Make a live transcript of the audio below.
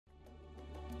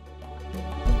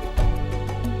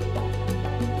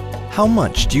How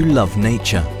much do you love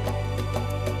nature?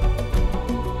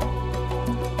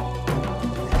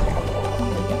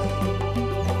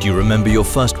 Do you remember your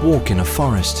first walk in a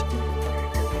forest?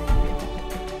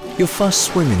 Your first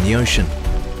swim in the ocean?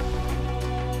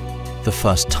 The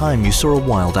first time you saw a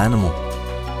wild animal?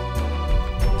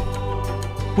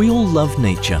 We all love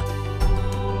nature.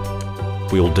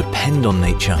 We all depend on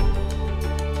nature.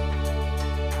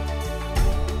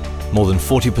 More than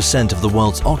 40% of the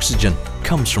world's oxygen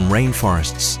comes from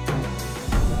rainforests.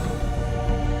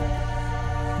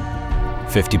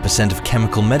 50% of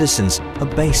chemical medicines are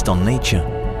based on nature.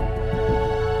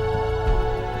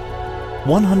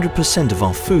 100% of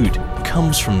our food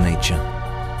comes from nature.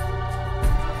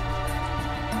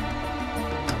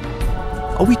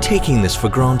 Are we taking this for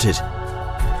granted?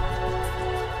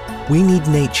 We need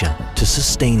nature to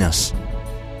sustain us.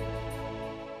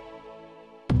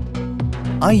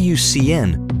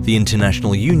 IUCN, the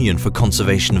International Union for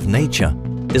Conservation of Nature,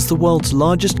 is the world's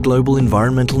largest global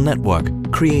environmental network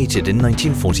created in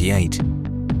 1948.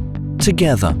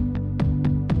 Together,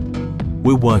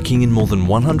 we're working in more than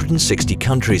 160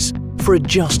 countries for a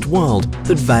just world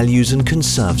that values and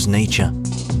conserves nature.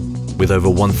 With over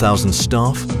 1,000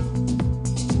 staff,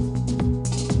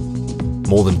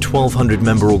 more than 1,200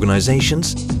 member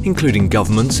organizations, including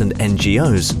governments and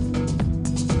NGOs,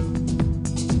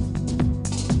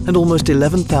 and almost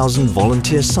 11,000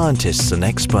 volunteer scientists and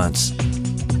experts.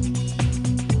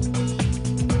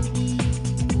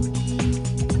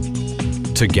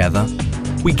 Together,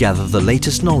 we gather the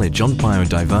latest knowledge on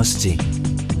biodiversity,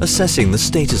 assessing the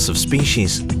status of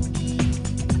species,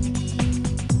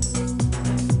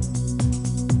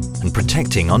 and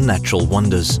protecting our natural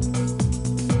wonders.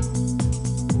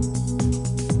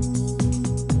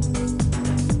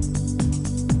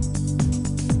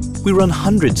 We run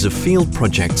hundreds of field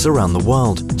projects around the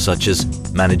world, such as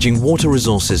managing water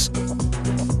resources,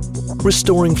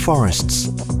 restoring forests,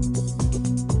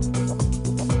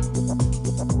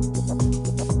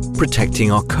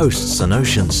 protecting our coasts and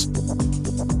oceans,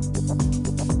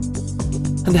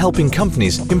 and helping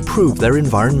companies improve their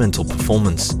environmental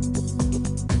performance.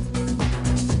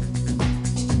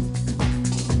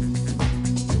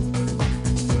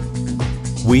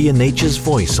 We are nature's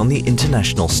voice on the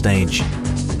international stage.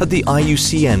 At the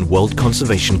IUCN World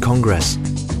Conservation Congress,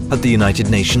 at the United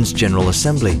Nations General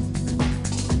Assembly,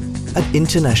 at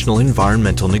international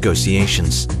environmental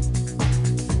negotiations.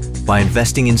 By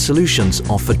investing in solutions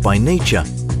offered by nature,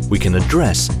 we can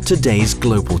address today's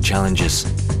global challenges.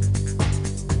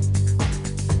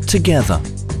 Together,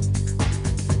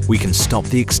 we can stop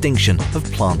the extinction of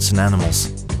plants and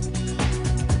animals,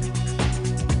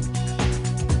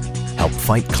 help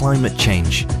fight climate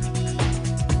change,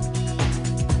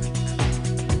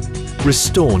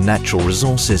 restore natural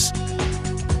resources,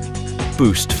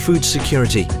 boost food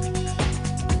security,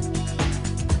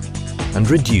 and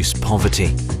reduce poverty.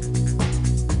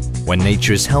 When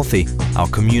nature is healthy, our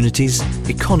communities,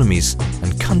 economies,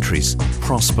 and countries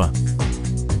prosper.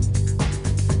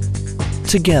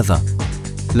 Together,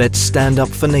 let's stand up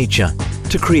for nature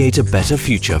to create a better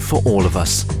future for all of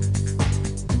us.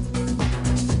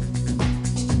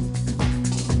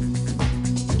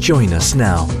 Join us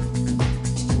now.